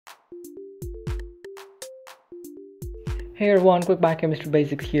Here, one quick biochemistry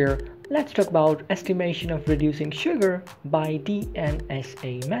basics here. Let's talk about estimation of reducing sugar by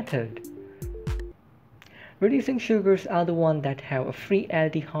DNSA method. Reducing sugars are the ones that have a free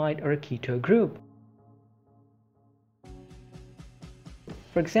aldehyde or a keto group.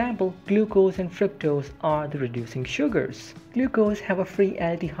 For example, glucose and fructose are the reducing sugars. Glucose have a free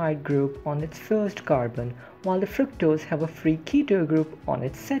aldehyde group on its first carbon, while the fructose have a free keto group on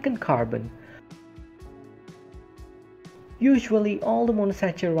its second carbon. Usually, all the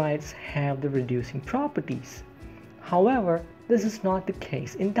monosaccharides have the reducing properties. However, this is not the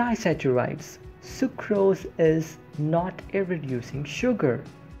case in disaccharides. Sucrose is not a reducing sugar.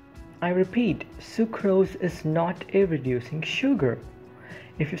 I repeat, sucrose is not a reducing sugar.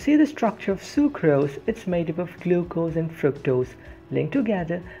 If you see the structure of sucrose, it's made up of glucose and fructose linked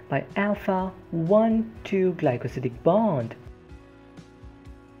together by alpha 1,2 glycosidic bond.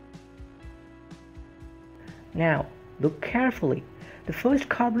 Now, look carefully. The first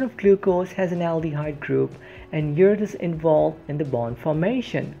carbon of glucose has an aldehyde group and here it is involved in the bond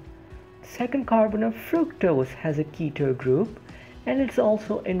formation. The second carbon of fructose has a keto group and it's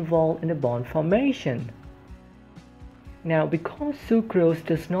also involved in the bond formation. Now, because sucrose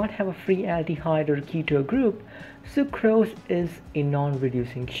does not have a free aldehyde or keto group, sucrose is a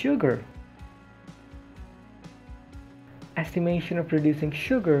non-reducing sugar. Estimation of reducing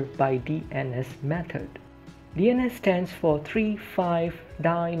sugar by DNS method. DNS stands for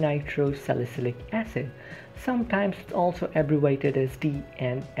 3,5-dinitrosalicylic acid. Sometimes it's also abbreviated as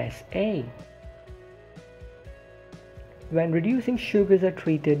DNSA. When reducing sugars are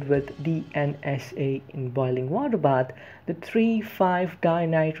treated with DNSA in boiling water bath, the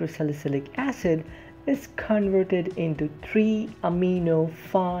 3,5-dinitrosalicylic acid is converted into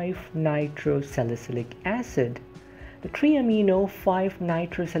 3-amino-5-nitrosalicylic acid. The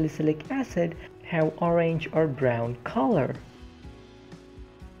 3-amino-5-nitrosalicylic acid have orange or brown color.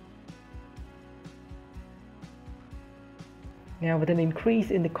 Now, with an increase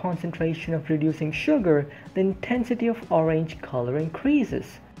in the concentration of reducing sugar, the intensity of orange color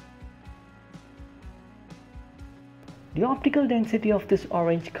increases. The optical density of this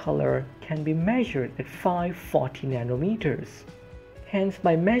orange color can be measured at 540 nanometers. Hence,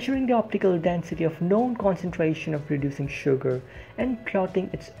 by measuring the optical density of known concentration of reducing sugar and plotting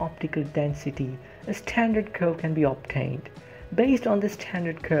its optical density, a standard curve can be obtained. Based on the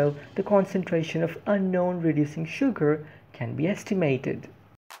standard curve, the concentration of unknown reducing sugar can be estimated.